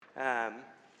Um,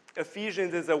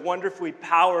 Ephesians is a wonderfully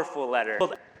powerful letter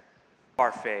of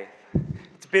our faith.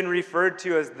 It's been referred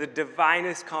to as the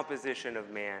divinest composition of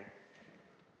man.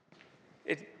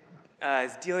 It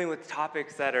is dealing with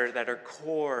topics that are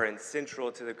core and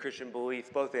central to the Christian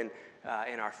belief, both in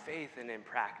our faith and in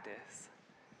practice.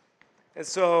 And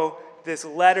so this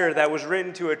letter that was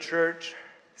written to a church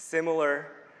similar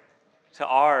to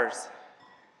ours,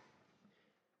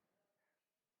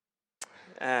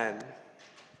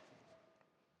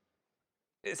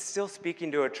 it's still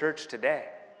speaking to a church today.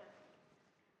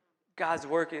 God's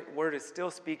word is still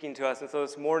speaking to us. And so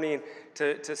this morning,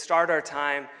 to start our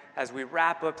time, as we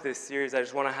wrap up this series, I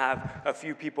just want to have a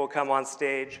few people come on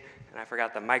stage. And I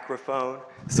forgot the microphone.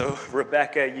 So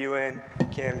Rebecca, Ewan,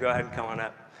 Kim, go ahead and come on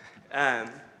up.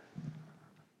 And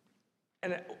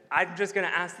I'm just going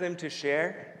to ask them to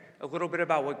share a little bit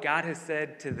about what God has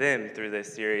said to them through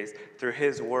this series, through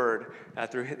his word,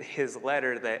 through his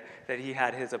letter that he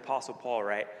had his Apostle Paul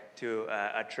write to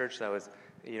a church that was,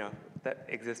 that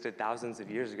existed thousands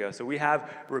of years ago. So we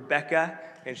have Rebecca,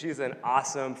 and she's an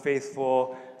awesome,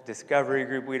 faithful discovery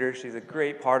group leader. She's a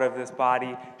great part of this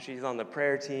body. She's on the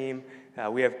prayer team.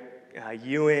 We have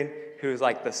Ewan, who's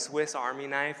like the Swiss Army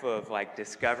knife of like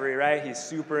discovery, right? He's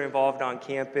super involved on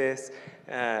campus.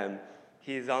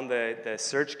 He's on the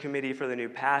search committee for the new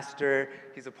pastor.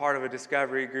 He's a part of a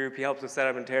discovery group. He helps us set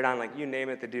up and tear down, like you name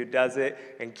it, the dude does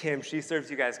it. And Kim, she serves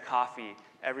you guys coffee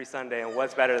every Sunday, and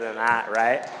what's better than that,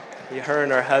 right? Her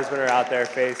and her husband are out there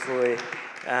faithfully.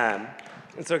 And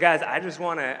so, guys, I just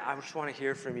want to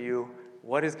hear from you.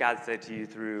 What has God said to you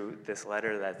through this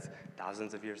letter that's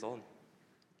thousands of years old?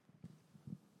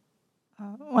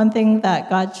 One thing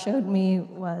that God showed me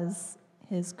was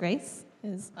his grace,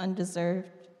 his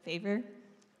undeserved favor.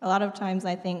 A lot of times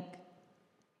I think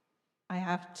I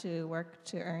have to work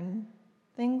to earn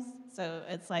things. So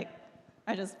it's like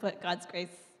I just put God's grace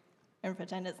and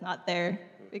pretend it's not there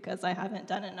because I haven't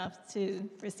done enough to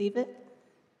receive it.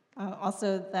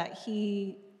 Also that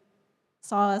he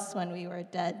saw us when we were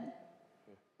dead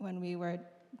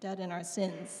in our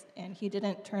sins, and he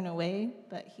didn't turn away,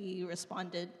 but he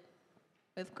responded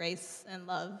with grace and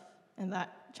love, and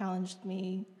that challenged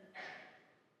me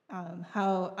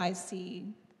how I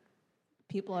see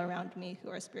people around me who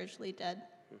are spiritually dead.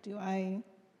 Do I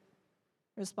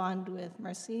respond with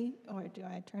mercy, or do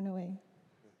I turn away?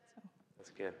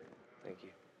 That's good. Thank you.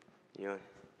 Ewan?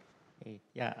 Hey,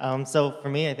 yeah, so for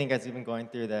me, I think as we've been going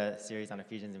through the series on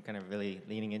Ephesians and kind of really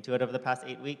leaning into it over the past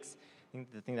 8 weeks, I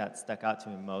think the thing that stuck out to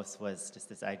me most was just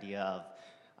this idea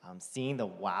of seeing the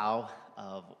wow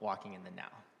of walking in the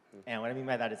now. And what I mean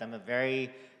by that is I'm a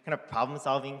very kind of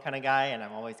problem-solving kind of guy, and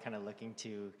I'm always kind of looking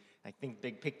to think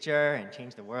big picture and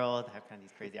change the world. I have kind of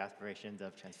these crazy aspirations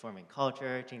of transforming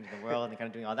culture, changing the world, and kind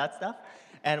of doing all that stuff.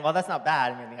 And while that's not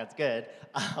bad, I think that's good,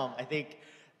 I think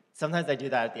sometimes I do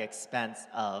that at the expense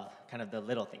of kind of the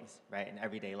little things, right, in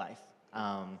everyday life.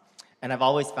 And I've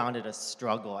always found it a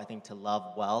struggle, I think, to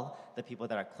love well the people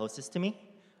that are closest to me.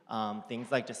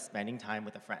 Things like just spending time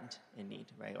with a friend in need,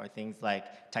 right? Or things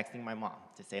like texting my mom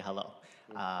to say hello,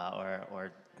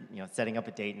 or setting up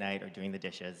a date night or doing the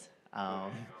dishes.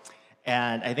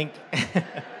 And I think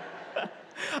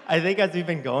as we've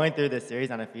been going through this series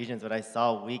on Ephesians, what I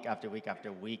saw week after week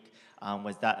after week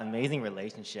was that amazing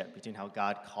relationship between how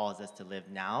God calls us to live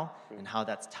now and how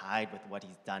that's tied with what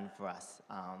he's done for us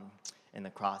in the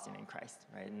cross and in Christ,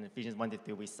 right? In Ephesians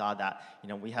 1-3, we saw that,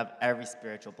 we have every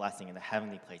spiritual blessing in the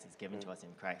heavenly places given to us in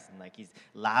Christ, and he's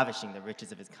lavishing the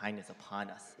riches of his kindness upon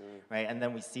us, right? And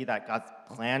then we see that God's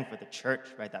plan for the church,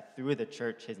 right, that through the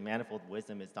church, his manifold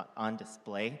wisdom is on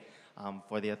display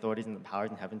for the authorities and the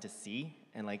powers in heaven to see,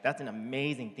 and that's an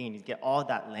amazing thing. You get all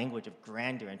that language of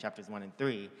grandeur in chapters 1 and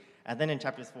 3, and then in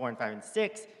chapters 4 and 5 and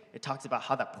 6, it talks about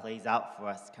how that plays out for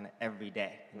us kind of every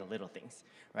day in the little things,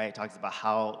 right? It talks about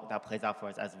how that plays out for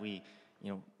us as we,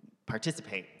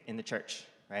 participate in the church,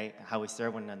 right? How we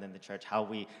serve one another in the church, how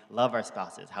we love our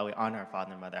spouses, how we honor our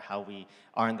father and mother, how we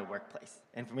are in the workplace.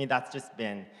 And for me, that's just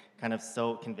been kind of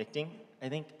so convicting, I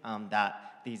think,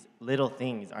 that these little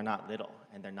things are not little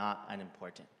and they're not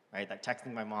unimportant, right? That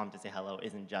texting my mom to say hello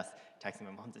isn't just texting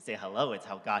my mom to say hello. It's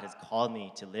how God has called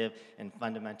me to live and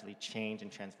fundamentally change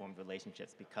and transform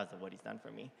relationships because of what he's done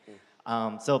for me.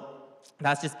 So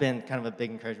that's just been kind of a big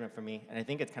encouragement for me. And I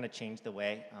think it's kind of changed the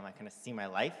way I kind of see my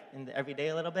life in the everyday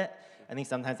a little bit. I think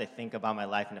sometimes I think about my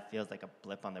life and it feels like a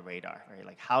blip on the radar,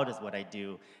 right? How does what I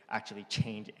do actually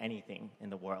change anything in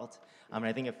the world? And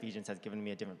I think Ephesians has given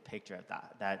me a different picture of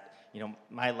that,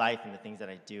 my life and the things that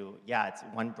I do, yeah, it's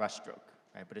one brushstroke,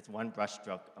 right? But it's one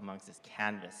brushstroke amongst this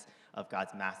canvas of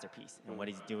God's masterpiece and what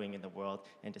he's doing in the world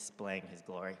and displaying his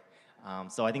glory.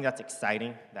 So I think that's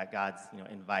exciting that God's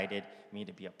invited me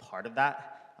to be a part of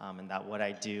that, and that what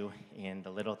I do in the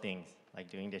little things, like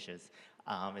doing dishes,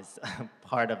 is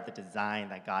part of the design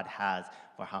that God has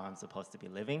for how I'm supposed to be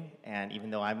living. And even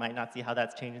though I might not see how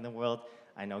that's changing the world,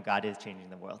 I know God is changing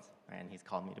the world, and he's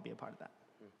called me to be a part of that.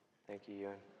 Thank you,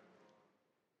 Ewan.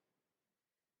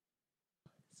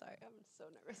 Sorry, I'm so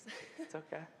nervous. It's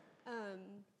okay.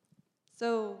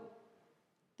 So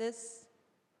this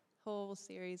whole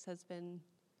series has been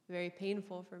very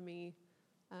painful for me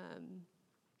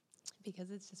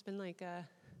because it's just been like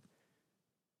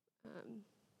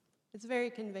it's very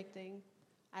convicting.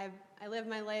 I live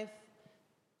my life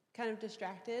kind of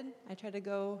distracted. I try to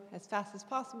go as fast as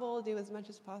possible, do as much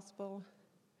as possible.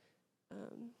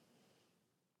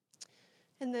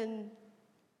 And then,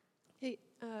 if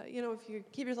you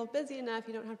keep yourself busy enough,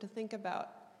 you don't have to think about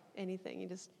anything. You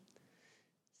just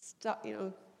stop,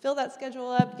 fill that schedule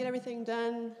up, get everything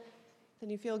done, then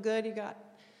you feel good, you got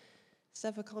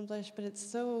stuff accomplished, but it's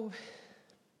so,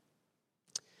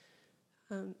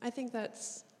 I think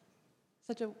that's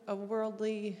such a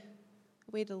worldly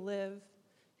way to live.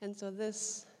 And so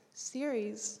this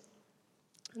series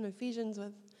in Ephesians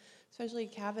with especially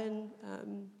Kevin,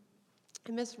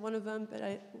 I missed one of them,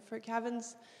 but for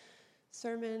Kevin's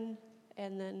sermon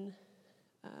and then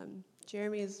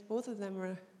Jeremy's, both of them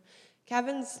were,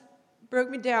 Kevin's broke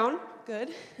me down, good,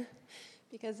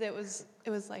 because it was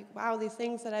like, wow, these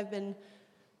things that I've been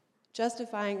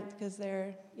justifying because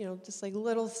they're, just like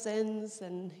little sins,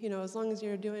 and, as long as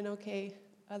you're doing okay,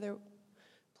 other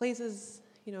places,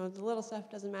 the little stuff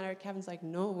doesn't matter. Kevin's like,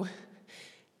 no,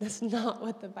 that's not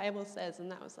what the Bible says,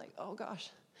 and that was like, oh gosh,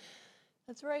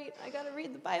 that's right, I gotta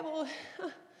read the Bible,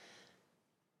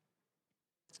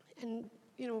 and,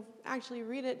 actually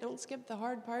read it, don't skip the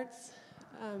hard parts,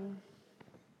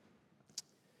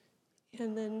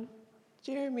 and then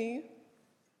Jeremy,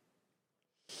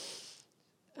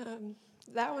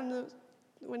 that one,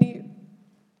 when he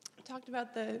talked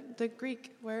about the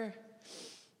Greek where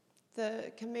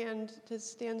the command to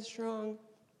stand strong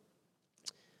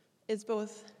is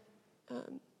both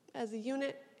as a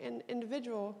unit and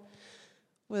individual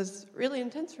was really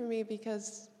intense for me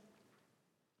because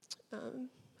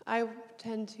I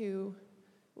tend to,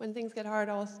 when things get hard,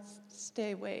 I'll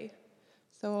stay away.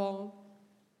 So I'll,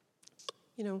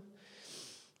 I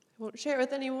won't share it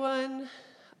with anyone.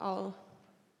 I'll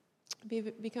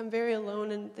become very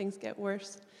alone and things get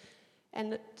worse.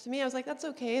 And to me, I was like, that's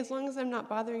okay. As long as I'm not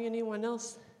bothering anyone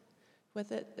else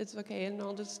with it, it's okay. And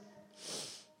I'll just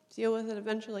deal with it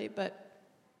eventually. But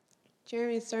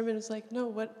Jeremy's sermon was like, no,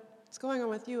 what's going on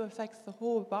with you affects the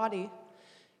whole body.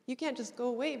 You can't just go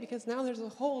away because now there's a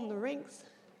hole in the ranks.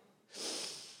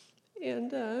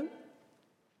 And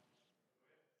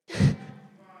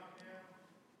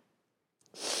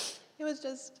it was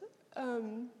just,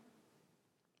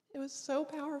 it was so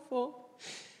powerful.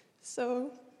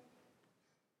 So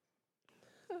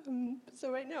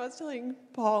right now I was telling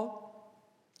Paul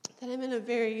that I'm in a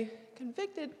very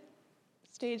convicted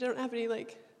stage. I don't have any,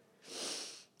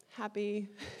 happy,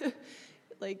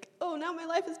 oh, now my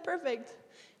life is perfect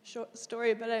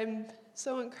story, but I'm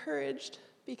so encouraged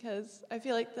because I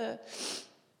feel like the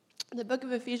book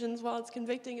of Ephesians, while it's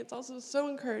convicting, it's also so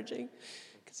encouraging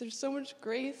because there's so much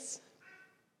grace.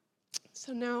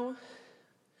 So now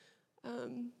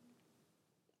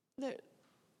that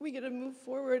we get to move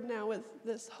forward now with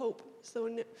this hope. So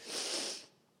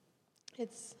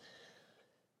it's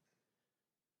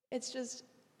just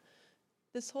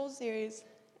this whole series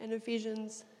and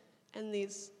Ephesians and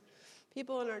these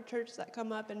people in our church that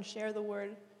come up and share the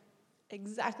word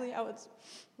exactly how it's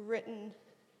written,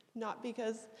 not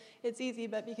because it's easy,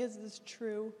 but because it's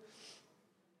true,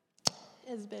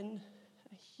 has been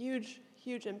a huge,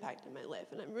 huge impact in my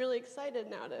life. And I'm really excited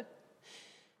now to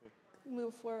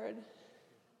move forward.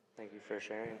 Thank you for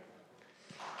sharing.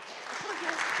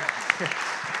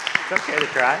 It's okay to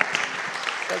cry.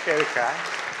 It's okay to cry.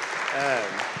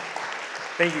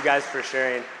 Thank you guys for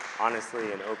sharing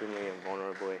honestly and openly and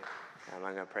vulnerably. I'm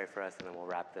going to pray for us and then we'll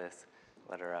wrap this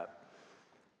letter up.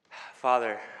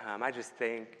 Father, I just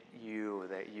thank you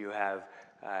that you have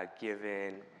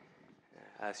given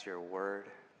us your word,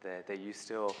 that you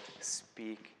still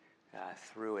speak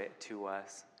through it to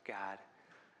us, God.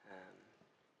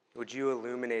 Would you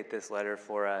illuminate this letter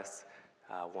for us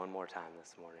one more time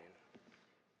this morning?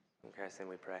 In Christ's name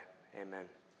we pray. Amen.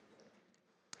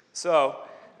 So,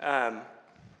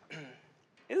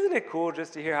 isn't it cool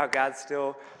just to hear how God's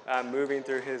still moving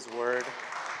through his word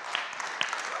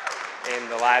in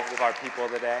the lives of our people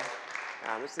today?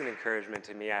 It's an encouragement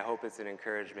to me. I hope it's an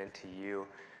encouragement to you.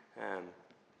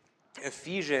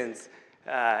 Ephesians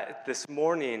this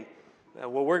morning,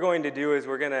 what we're going to do is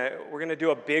we're gonna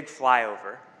do a big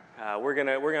flyover. We're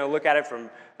gonna look at it from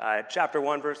chapter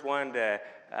 1, verse 1 to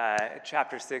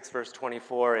chapter 6, verse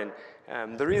 24.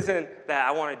 And the reason that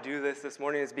I want to do this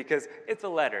morning is because it's a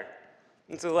letter.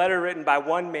 It's a letter written by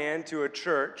one man to a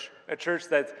church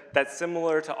that's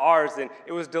similar to ours, and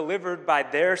it was delivered by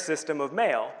their system of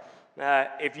mail.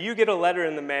 If you get a letter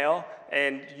in the mail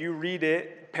and you read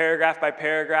it paragraph by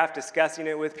paragraph, discussing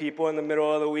it with people in the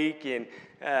middle of the week and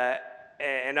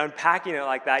unpacking it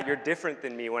like that, you're different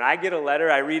than me. When I get a letter,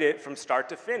 I read it from start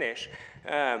to finish.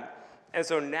 And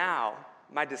so now,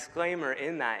 my disclaimer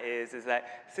in that is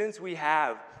that since we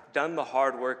have done the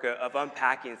hard work of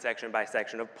unpacking section by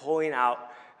section, of pulling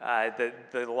out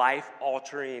the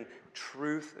life-altering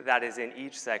truth that is in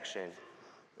each section,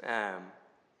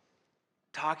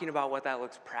 talking about what that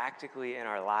looks practically in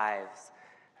our lives,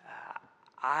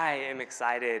 I am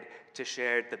excited to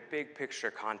share the big picture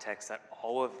context that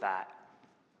all of that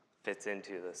fits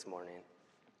into this morning.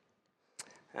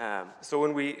 So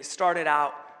when we started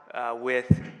out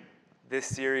with this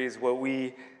series, what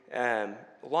we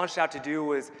launched out to do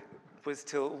was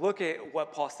to look at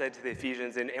what Paul said to the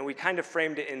Ephesians, and we kind of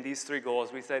framed it in these three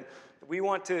goals. We said, we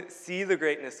want to see the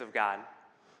greatness of God.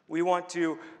 We want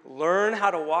to learn how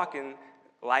to walk in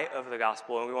light of the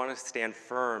gospel, and we want to stand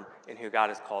firm in who God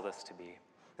has called us to be.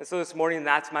 And so this morning,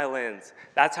 that's my lens.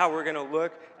 That's how we're going to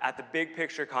look at the big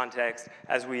picture context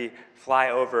as we fly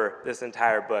over this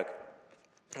entire book.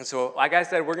 And so, like I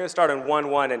said, we're going to start on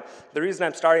 1:1, and the reason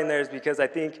I'm starting there is because I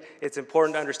think it's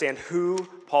important to understand who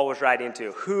Paul was writing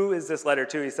to. Who is this letter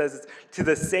to? He says it's to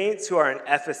the saints who are in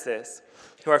Ephesus,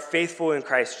 who are faithful in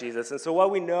Christ Jesus. And so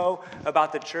what we know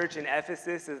about the church in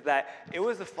Ephesus is that it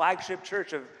was the flagship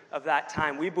church of that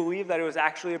time. We believe that it was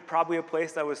actually probably a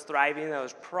place that was thriving, that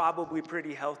was probably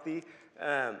pretty healthy.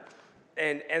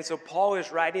 And so Paul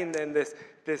is writing then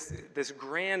this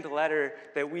grand letter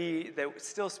that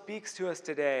still speaks to us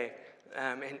today,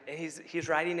 and he's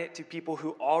writing it to people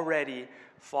who already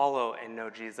follow and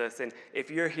know Jesus. And if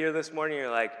you're here this morning,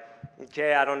 you're like,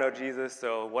 okay, I don't know Jesus,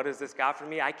 so what does this got for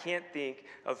me? I can't think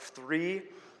of 3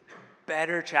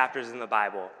 better chapters in the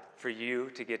Bible for you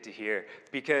to get to hear,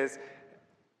 because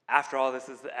after all, this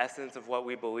is the essence of what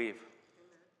we believe.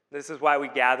 This is why we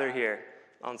gather here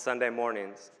on Sunday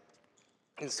mornings.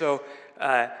 And so,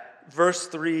 verse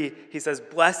 3, he says,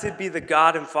 "Blessed be the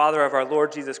God and Father of our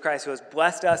Lord Jesus Christ, who has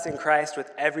blessed us in Christ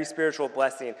with every spiritual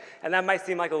blessing." And that might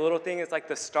seem like a little thing. It's like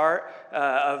the start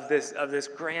of this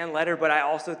grand letter, but I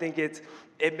also think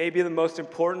it may be the most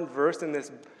important verse in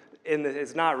this.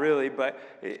 It's not really, but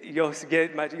you'll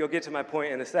get to my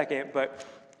point in a second. But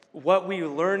what we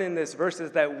learn in this verse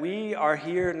is that we are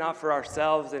here not for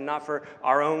ourselves and not for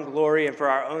our own glory and for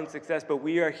our own success, but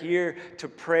we are here to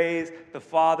praise the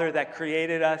Father that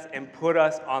created us and put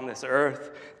us on this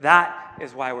earth. That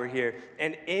is why we're here.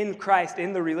 And in Christ,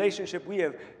 in the relationship we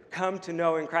have come to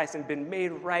know in Christ and been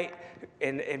made right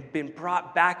and been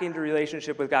brought back into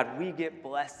relationship with God, we get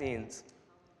blessings.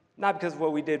 Not because of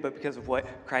what we did, but because of what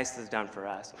Christ has done for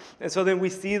us. And so then we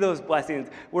see those blessings.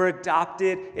 We're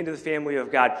adopted into the family of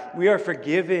God. We are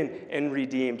forgiven and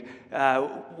redeemed.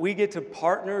 We get to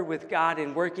partner with God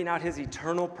in working out his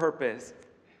eternal purpose.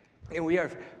 And we are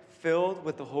filled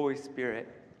with the Holy Spirit.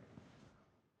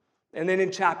 And then in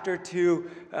chapter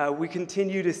 2, we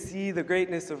continue to see the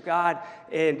greatness of God.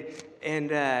 And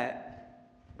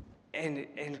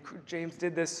James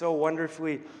did this so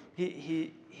wonderfully.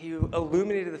 He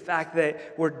illuminated the fact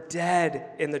that we're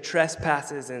dead in the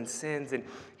trespasses and sins. And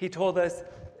he told us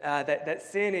that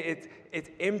sin, it's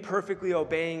imperfectly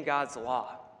obeying God's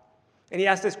law. And he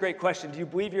asked this great question: do you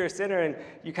believe you're a sinner? And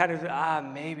you kind of,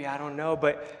 maybe, I don't know.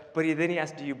 But then he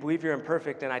asked, do you believe you're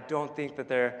imperfect? And I don't think that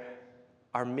there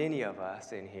are many of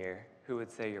us in here who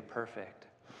would say you're perfect.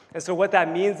 And so what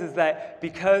that means is that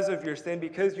because of your sin,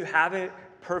 because you haven't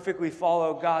perfectly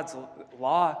follow God's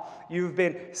law, you've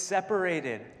been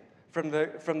separated from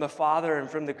the Father and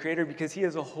from the Creator, because he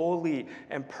is a holy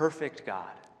and perfect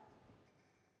God.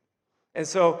 And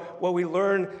so what we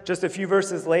learn just a few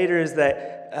verses later is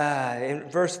that in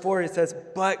verse 4 it says,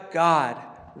 "But God,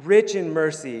 rich in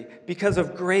mercy, because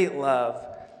of great love,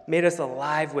 made us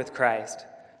alive with Christ.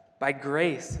 By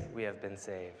grace we have been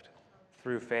saved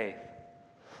through faith."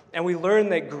 And we learn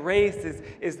that grace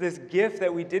is this gift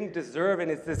that we didn't deserve, and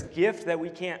it's this gift that we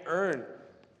can't earn.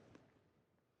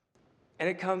 And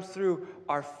it comes through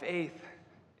our faith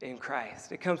in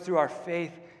Christ. It comes through our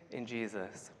faith in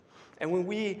Jesus. And when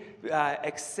we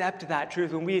accept that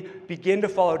truth, when we begin to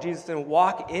follow Jesus and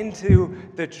walk into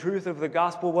the truth of the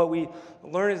gospel, what we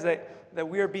learn is that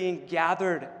we are being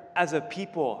gathered as a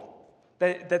people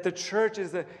that the church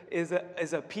is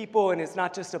a people and it's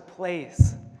not just a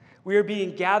place. We are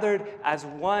being gathered as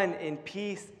one in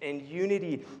peace and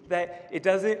unity, that it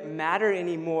doesn't matter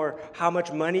anymore how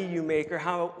much money you make or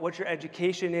what your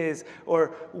education is or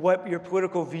what your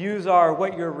political views are,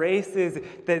 what your race is,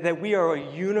 that we are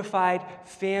a unified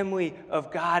family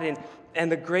of God.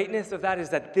 And the greatness of that is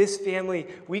that this family,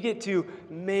 we get to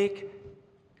make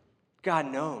God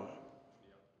known.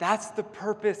 That's the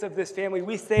purpose of this family.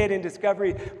 We say it in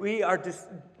Discovery. We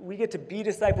get to be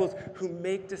disciples who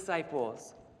make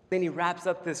disciples. Then he wraps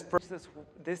up this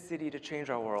city to change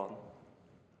our world.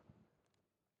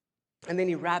 And then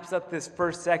he wraps up this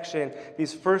first section,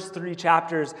 these first 3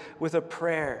 chapters, with a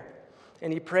prayer.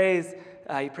 And he prays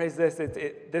this.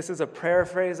 This is a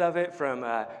paraphrase of it from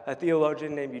a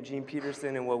theologian named Eugene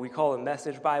Peterson in what we call a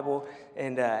Message Bible.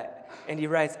 And he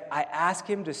writes, "I ask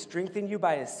him to strengthen you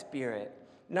by his Spirit,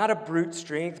 not a brute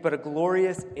strength, but a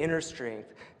glorious inner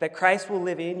strength, that Christ will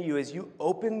live in you as you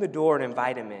open the door and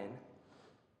invite him in.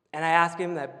 And I ask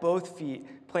him that both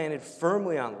feet planted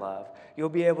firmly on love, you'll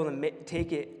be able to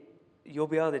take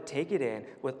it in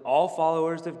with all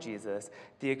followers of Jesus,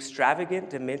 the extravagant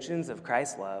dimensions of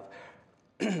Christ's love.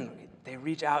 They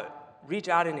reach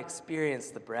out and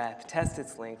experience the breadth, test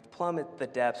its length, plummet the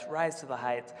depths, rise to the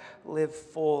heights, live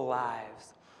full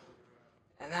lives."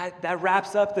 And that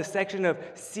wraps up the section of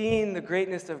seeing the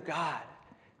greatness of God.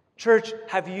 Church,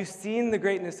 have you seen the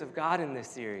greatness of God in this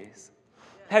series?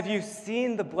 Have you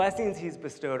seen the blessings he's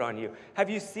bestowed on you? Have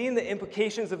you seen the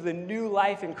implications of the new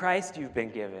life in Christ you've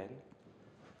been given?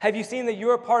 Have you seen that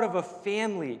you're a part of a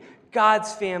family,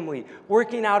 God's family,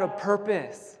 working out a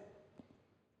purpose?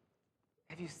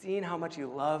 Have you seen how much he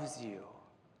loves you?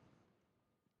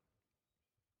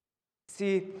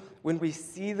 See, when we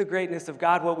see the greatness of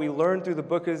God, what we learn through the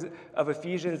book of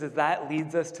Ephesians is that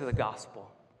leads us to the gospel.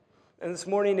 And this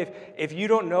morning, if you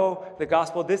don't know the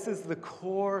gospel, this is the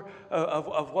core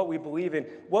of what we believe in.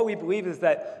 What we believe is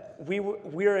that we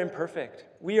are imperfect.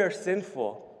 We are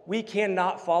sinful. We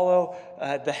cannot follow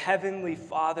the Heavenly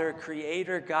Father,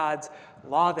 Creator God's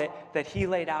law that he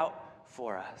laid out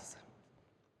for us.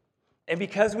 And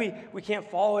because we can't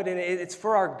follow it, and it's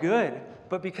for our good,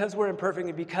 but because we're imperfect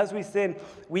and because we sin,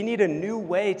 we need a new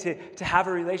way to have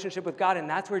a relationship with God, and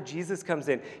that's where Jesus comes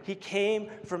in. He came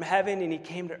from heaven and he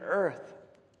came to earth.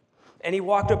 And he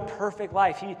walked a perfect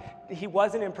life. He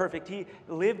wasn't imperfect. He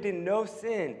lived in no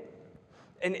sin.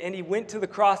 And he went to the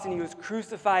cross and he was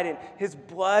crucified and his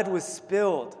blood was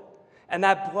spilled. And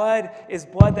that blood is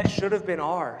blood that should have been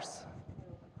ours.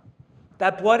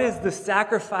 That blood is the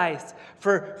sacrifice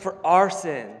for our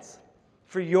sins,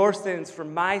 for your sins, for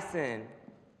my sin.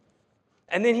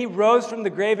 And then he rose from the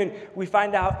grave, and we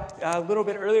find out a little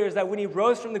bit earlier is that when he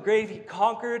rose from the grave, he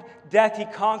conquered death, he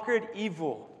conquered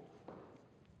evil.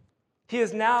 He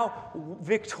is now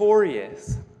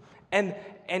victorious. And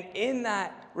in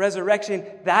that resurrection,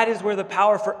 that is where the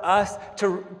power for us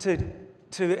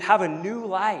to have a new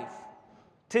life,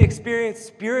 to experience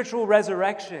spiritual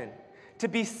resurrection, to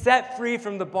be set free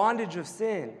from the bondage of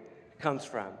sin comes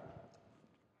from.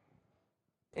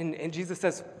 And Jesus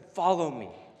says, "Follow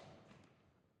me."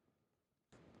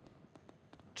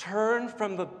 Turn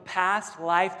from the past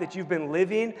life that you've been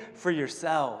living for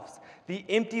yourselves, the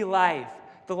empty life,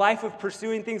 the life of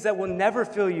pursuing things that will never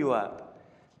fill you up.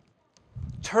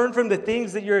 Turn from the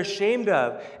things that you're ashamed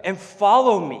of and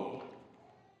follow me.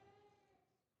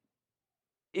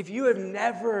 If you have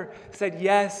never said,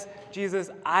 "Yes,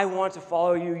 Jesus, I want to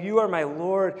follow you. You are my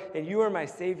Lord and you are my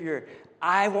Savior,"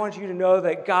 I want you to know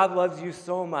that God loves you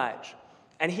so much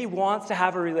and he wants to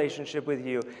have a relationship with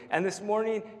you. And this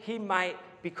morning, he might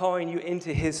be calling you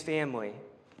into his family,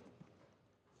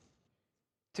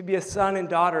 to be a son and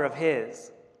daughter of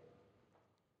his.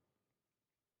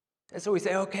 And so we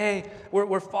say, okay,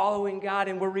 we're following God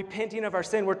and we're repenting of our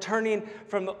sin. We're turning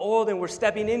from the old and we're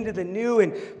stepping into the new.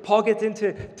 And Paul gets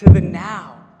into the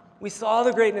now. We saw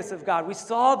the greatness of God. We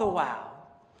saw the wow.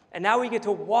 And now we get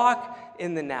to walk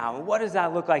in the now. And what does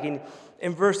that look like?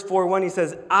 In verse 4:1, he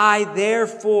says, "I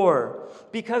therefore,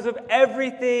 because of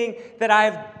everything that I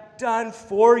have done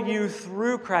for you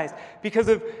through Christ, because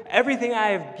of everything I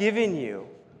have given you,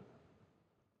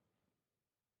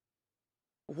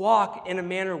 walk in a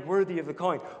manner worthy of the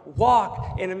calling.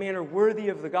 Walk in a manner worthy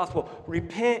of the gospel.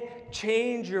 Repent,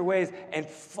 change your ways, and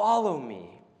follow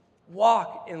me.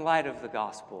 Walk in light of the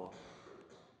gospel."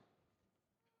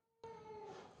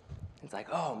 It's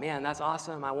like, oh man, that's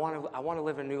awesome. I want to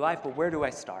live a new life, but where do I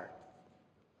start?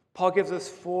 Paul gives us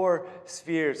 4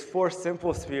 spheres, 4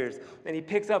 simple spheres. And he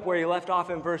picks up where he left off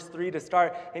in verse 3 to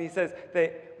start, and he says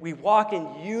that we walk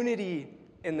in unity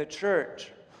in the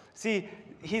church. See,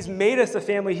 He's made us a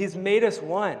family. He's made us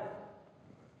one.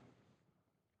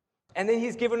 And then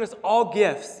he's given us all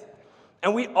gifts.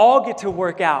 And we all get to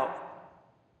work out.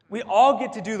 We all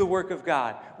get to do the work of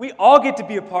God. We all get to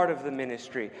be a part of the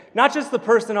ministry. Not just the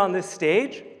person on this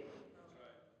stage.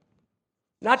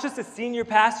 Not just the senior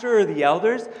pastor or the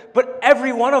elders, but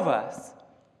every one of us.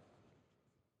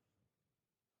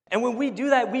 And when we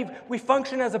do that, we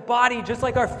function as a body, just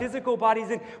like our physical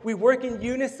bodies, and we work in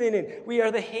unison, and we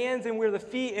are the hands and we're the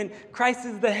feet, and Christ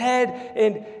is the head,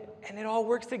 and it all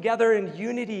works together in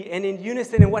unity and in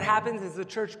unison. And what happens is the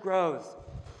church grows.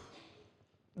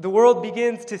 The world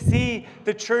begins to see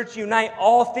the church unite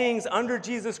all things under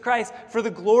Jesus Christ for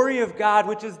the glory of God,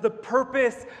 which is the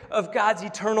purpose of God's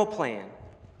eternal plan.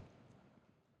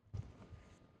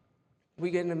 We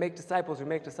get to make disciples, we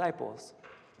make disciples.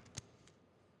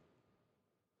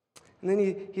 And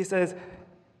then he says,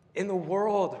 in the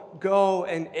world, go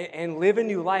and live a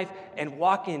new life and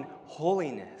walk in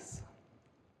holiness.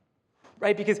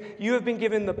 Right? Because you have been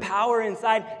given the power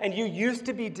inside, and you used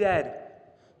to be dead,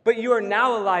 but you are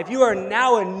now alive. You are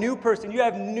now a new person. You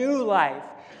have new life.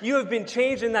 You have been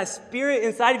changed, and that spirit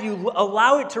inside of you,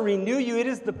 allow it to renew you. It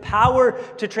is the power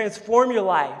to transform your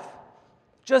life.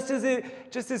 Just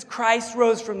as Christ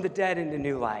rose from the dead into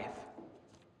new life.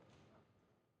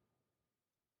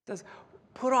 It says,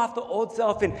 put off the old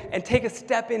self and take a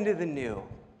step into the new.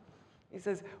 He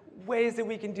says, ways that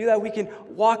we can do that. We can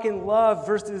walk in love,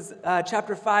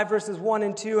 chapter 5, verses 1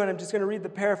 and 2. And I'm just going to read the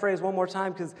paraphrase one more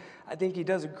time because I think he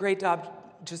does a great job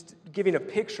just giving a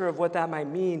picture of what that might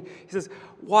mean. He says,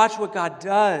 watch what God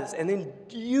does, and then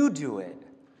you do it.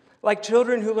 Like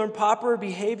children who learn proper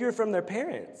behavior from their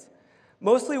parents.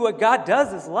 Mostly what God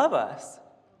does is love us.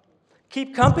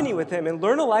 Keep company with him and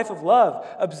learn a life of love.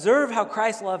 Observe how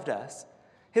Christ loved us.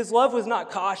 His love was not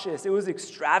cautious, it was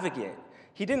extravagant.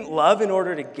 He didn't love in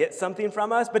order to get something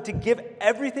from us, but to give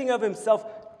everything of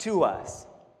himself to us.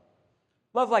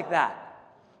 Love like that.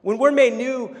 When we're made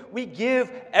new, we give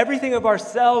everything of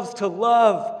ourselves to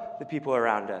love the people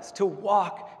around us, to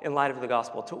walk in light of the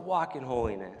gospel, to walk in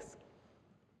holiness.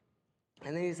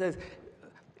 And then he says,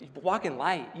 walk in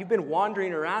light. You've been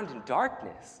wandering around in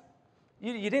darkness.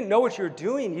 You didn't know what you were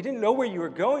doing. You didn't know where you were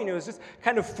going. It was just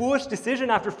kind of foolish decision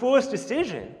after foolish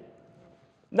decision.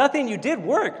 Nothing you did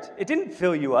worked. It didn't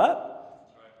fill you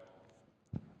up.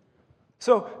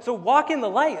 So walk in the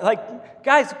light. Like,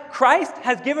 guys, Christ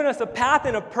has given us a path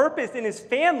and a purpose in his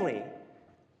family.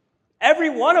 Every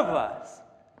one of us.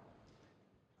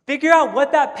 Figure out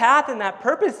what that path and that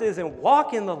purpose is and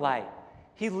walk in the light.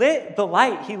 He lit the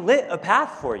light. He lit a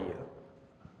path for you.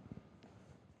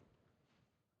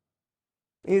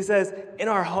 He says, in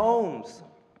our homes,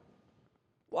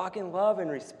 walk in love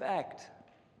and respect.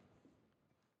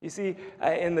 You see,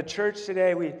 in the church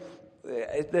today,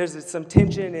 there's some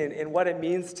tension in what it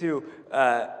means to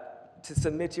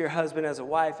submit to your husband as a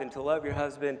wife and to love your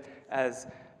husband as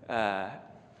love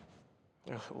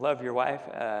your wife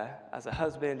as a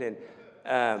husband.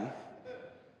 And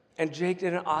Jake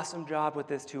did an awesome job with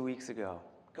this 2 weeks ago.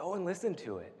 Go and listen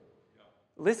to it.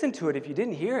 Listen to it if you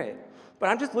didn't hear it. But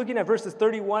I'm just looking at verses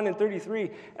 31 and 33,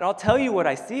 and I'll tell you what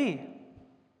I see.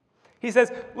 He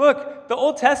says, look, the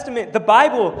Old Testament, the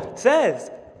Bible says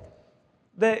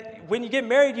that when you get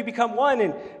married, you become one.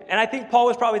 And I think Paul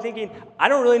was probably thinking, I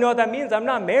don't really know what that means. I'm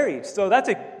not married. So that's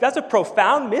a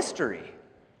profound mystery.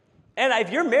 And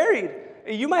if you're married,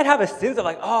 you might have a sense of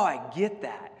like, oh, I get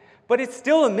that. But it's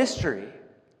still a mystery.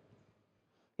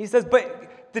 He says,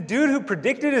 but the dude who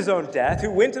predicted his own death,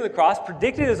 who went to the cross,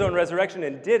 predicted his own resurrection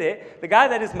and did it, the guy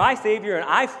that is my Savior and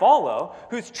I follow,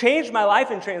 who's changed my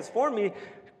life and transformed me,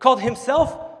 called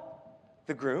himself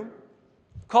the groom,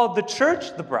 called the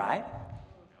church the bride.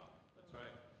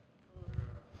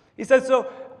 He says,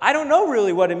 so I don't know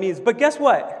really what it means, but guess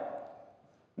what?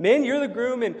 Men, you're the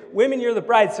groom, and women, you're the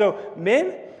bride. So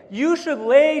men, you should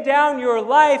lay down your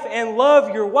life and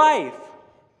love your wife.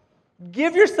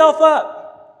 Give yourself up.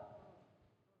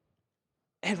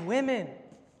 And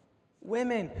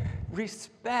women,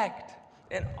 respect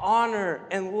and honor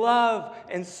and love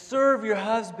and serve your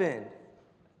husband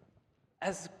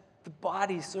as the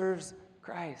body serves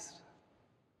Christ,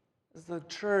 as the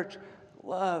church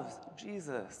loves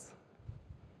Jesus.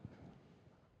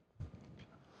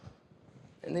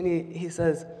 And then he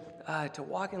says, to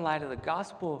walk in light of the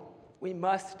gospel, we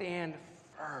must stand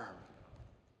firm.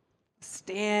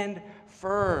 Stand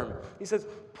firm. He says,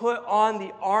 put on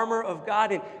the armor of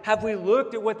God. And have we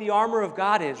looked at what the armor of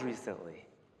God is recently?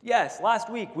 Yes,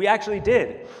 last week we actually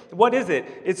did. What is it?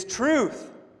 It's truth.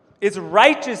 It's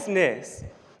righteousness.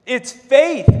 It's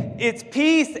faith. It's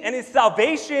peace. And it's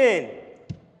salvation.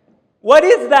 What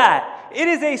is that? It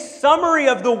is a summary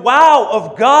of the wow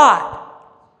of God.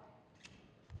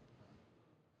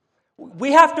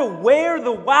 We have to wear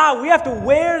the wow. We have to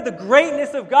wear the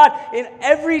greatness of God in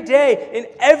every day, in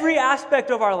every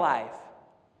aspect of our life.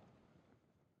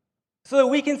 So that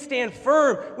we can stand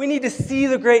firm, we need to see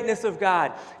the greatness of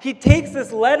God. He takes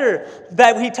this letter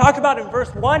that he talked about in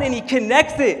verse 1 and he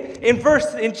connects it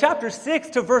in chapter 6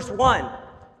 to verse 1.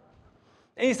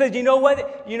 And he says, you know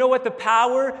what the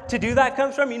power to do that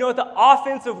comes from? You know what the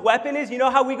offensive weapon is? You know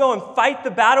how we go and fight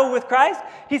the battle with Christ?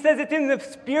 He says it's in the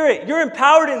Spirit. You're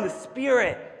empowered in the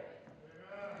Spirit.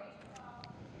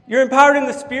 You're empowered in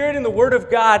the Spirit in the Word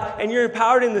of God, and you're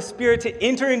empowered in the Spirit to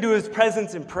enter into His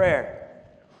presence in prayer.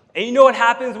 And you know what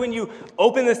happens when you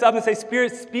open this up and say,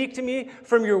 Spirit, speak to me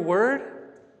from your Word?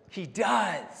 He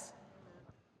does.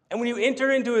 And when you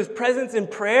enter into His presence in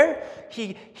prayer,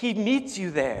 He meets you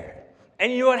there.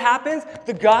 And you know what happens?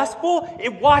 The gospel,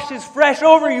 it washes fresh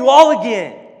over you all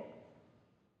again.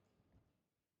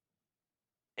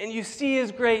 And you see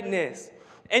His greatness.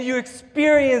 And you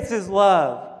experience His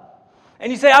love.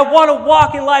 And you say, I want to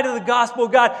walk in light of the gospel,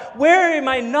 God. Where am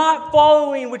I not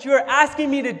following what you are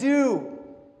asking me to do?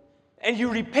 And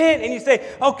you repent and you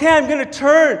say, okay, I'm going to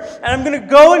turn and I'm going to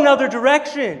go another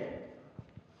direction.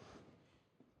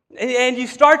 And you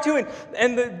start to,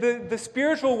 and the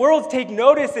spiritual worlds take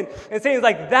notice and saying,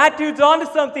 like, that dude's onto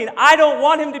something. I don't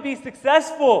want him to be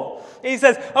successful. And he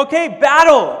says, okay,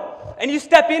 battle. And you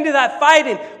step into that fight,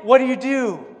 and what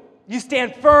do? You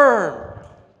stand firm.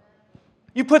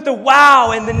 You put the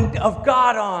wow of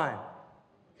God on.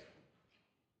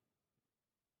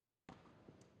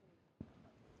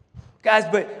 Guys,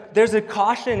 but there's a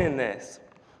caution in this.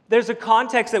 There's a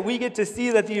context that we get to see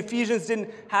that the Ephesians didn't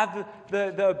have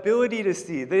the ability to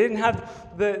see. They didn't have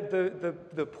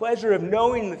the pleasure of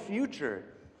knowing the future.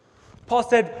 Paul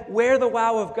said, wear the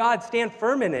wow of God, stand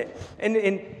firm in it. And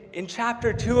in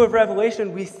chapter 2 of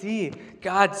Revelation, we see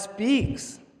God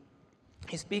speaks.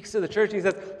 He speaks to the church and he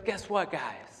says, guess what,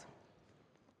 guys?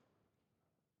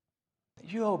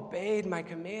 You obeyed my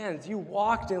commands. You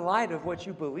walked in light of what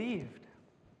you believed.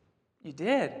 You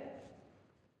did.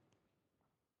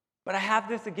 But I have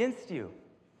this against you.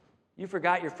 You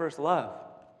forgot your first love.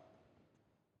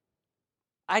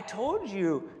 I told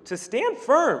you to stand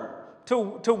firm,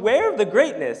 to wear the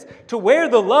greatness, to wear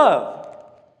the love.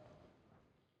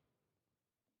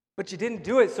 But you didn't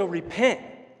do it, so repent.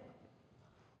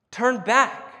 Turn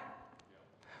back.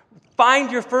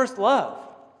 Find your first love.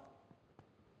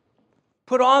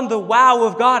 Put on the wow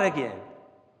of God again.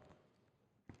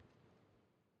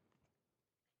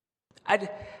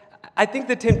 I think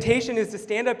the temptation is to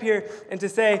stand up here and to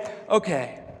say,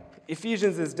 okay,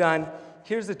 Ephesians is done.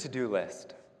 Here's a to-do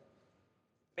list.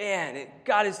 Man,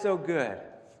 God is so good.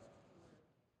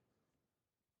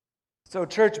 So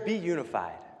church, be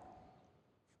unified.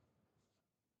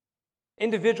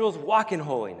 Individuals, walk in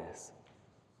holiness.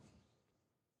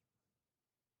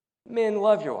 Men,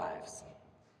 love your wives.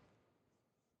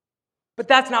 But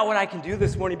that's not what I can do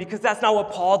this morning because that's not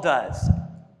what Paul does.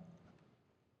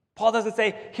 Paul doesn't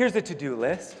say, here's a to-do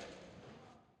list.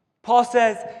 Paul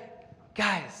says,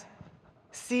 guys,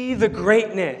 see the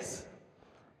greatness.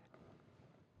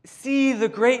 See the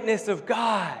greatness of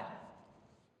God.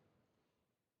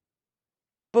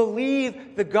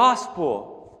 Believe the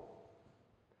gospel.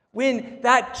 When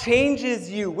that changes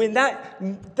you, when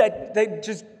that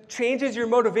just changes your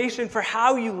motivation for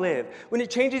how you live, when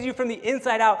it changes you from the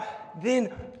inside out,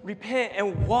 then repent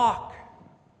and walk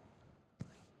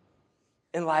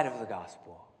in light of the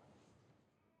gospel.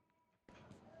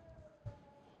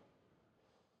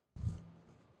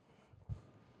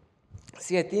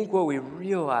 See, I think what we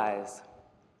realize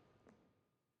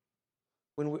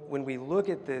when we look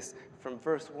at this from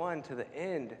verse 1 to the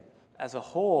end as a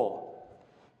whole,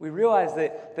 we realize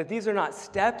that these are not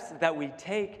steps that we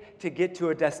take to get to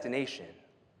a destination.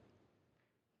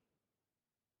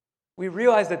 We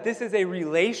realize that this is a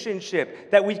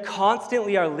relationship that we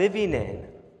constantly are living in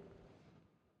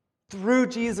through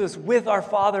Jesus with our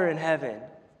Father in heaven.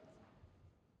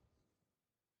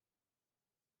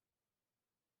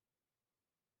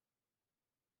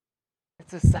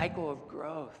 It's a cycle of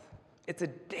growth. It's a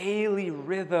daily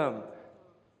rhythm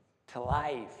to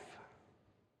life.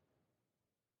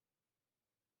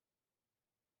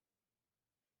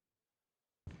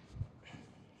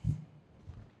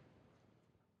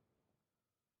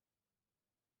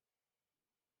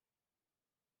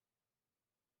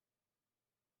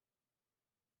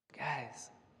 Guys,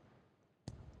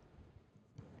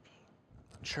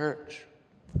 church,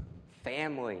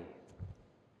 family,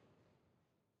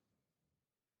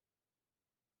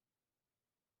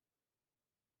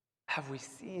 have we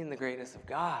seen the greatness of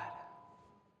God?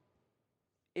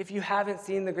 If you haven't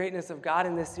seen the greatness of God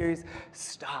in this series,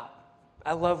 stop.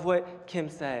 I love what Kim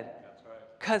said.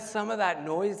 Cut some of that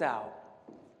noise out.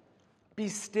 Be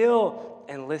still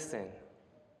and listen.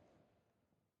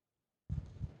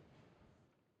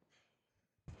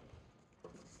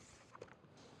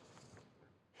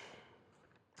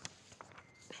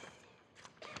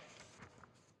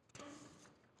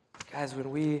 Guys,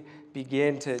 when we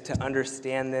begin to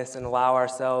understand this and allow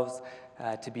ourselves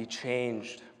to be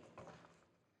changed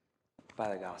by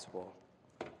the gospel,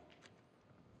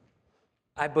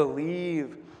 I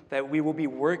believe that we will be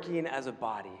working as a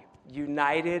body,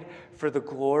 united for the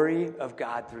glory of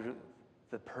God through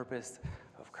the purpose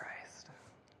of Christ.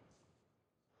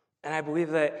 And I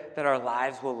believe that our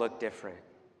lives will look different.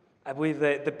 I believe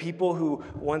that the people who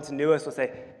once knew us will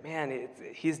say, man,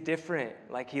 he's different.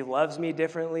 Like, he loves me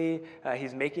differently.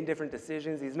 He's making different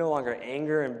decisions. He's no longer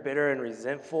angry and bitter and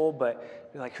resentful, but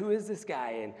like, who is this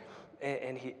guy?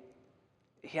 And he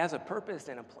has a purpose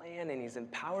and a plan, and he's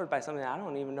empowered by something that I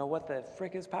don't even know what the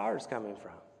frick his power is coming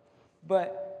from.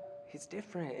 But he's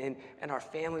different, and our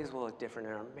families will look different,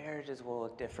 and our marriages will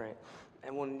look different,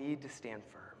 and we'll need to stand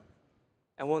firm.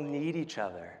 And we'll need each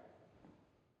other.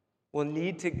 We'll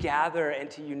need to gather and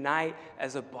to unite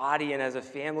as a body and as a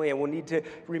family, and we'll need to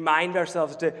remind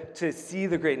ourselves to see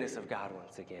the greatness of God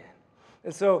once again.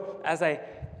 And so as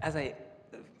I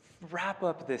wrap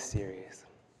up this series,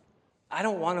 I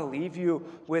don't want to leave you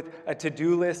with a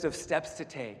to-do list of steps to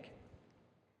take,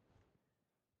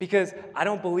 because I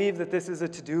don't believe that this is a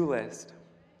to-do list.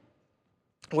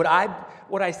 What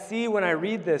I see when I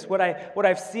read this, what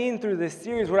I've seen through this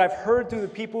series, what I've heard through the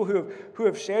people who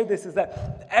have shared this, is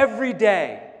that every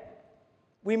day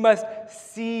we must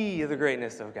see the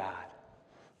greatness of God.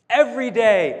 Every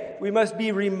day we must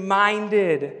be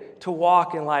reminded to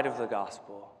walk in light of the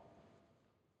gospel.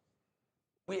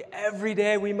 Every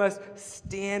day we must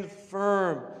stand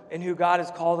firm in who God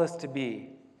has called us to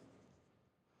be.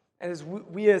 And as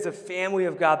we as a family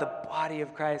of God, the body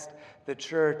of Christ, the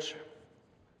church,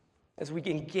 as we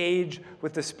engage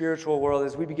with the spiritual world,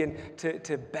 as we begin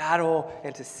to battle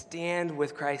and to stand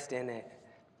with Christ in it,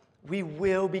 we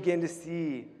will begin to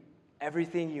see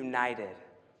everything united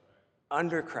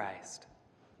under Christ,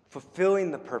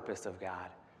 fulfilling the purpose of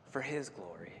God for his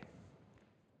glory.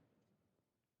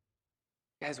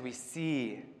 Guys, when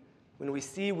we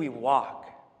see, we walk.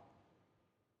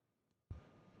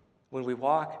 When we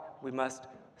walk, we must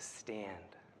stand.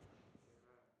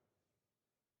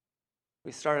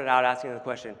 We started out asking the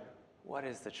question, what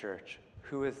is the church?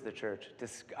 Who is the church?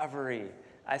 Discovery.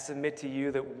 I submit to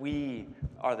you that we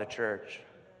are the church.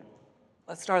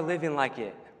 Let's start living like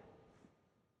it.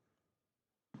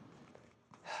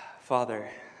 Father,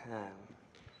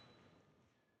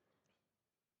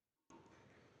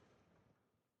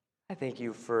 I thank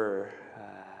you for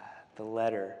the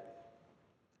letter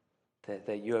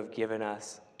that you have given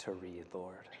us to read,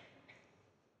 Lord.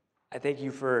 I thank you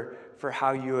for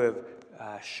how you have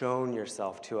shown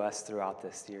yourself to us throughout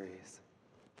this series,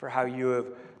 for how you have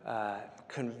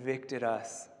convicted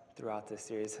us throughout this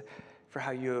series, for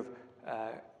how you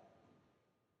have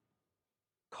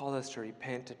called us to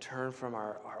repent, to turn from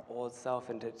our old self,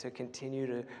 and to continue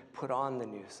to put on the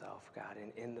new self, God,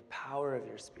 in the power of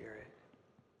your Spirit.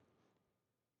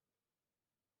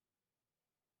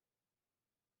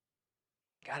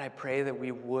 God, I pray that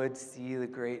we would see the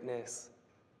greatness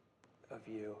of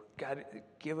you. God,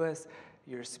 give us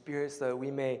your Spirit so that we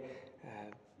may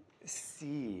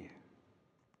see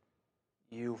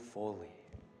you fully.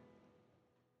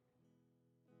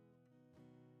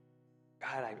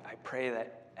 God, I pray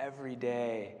that every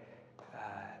day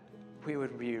we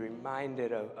would be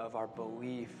reminded of our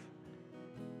belief.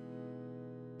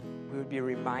 We would be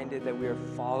reminded that we are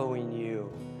following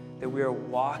you, that we are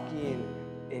walking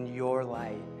in your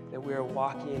light, that we are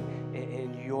walking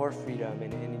in your freedom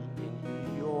and in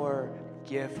your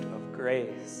gift of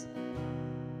grace.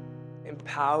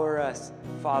 Empower us,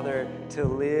 Father, to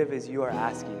live as you are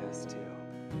asking us to.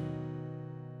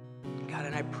 God,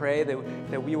 and I pray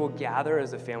that we will gather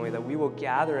as a family, that we will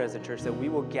gather as a church, that we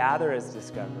will gather as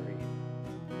Discovery.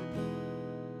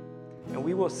 And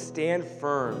we will stand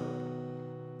firm.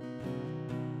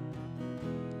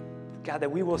 God,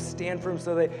 that we will stand firm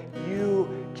so that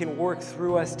you can work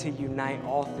through us to unite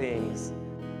all things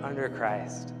under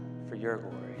Christ for your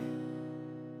glory.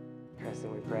 In Christ's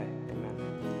name we pray. Amen.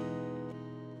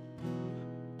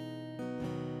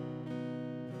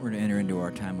 We're going to enter into our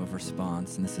time of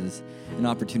response, and this is an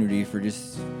opportunity for you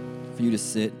to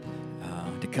sit,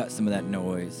 to cut some of that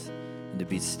noise, and to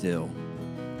be still.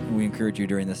 And we encourage you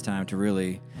during this time to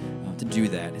really to do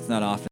that. It's not often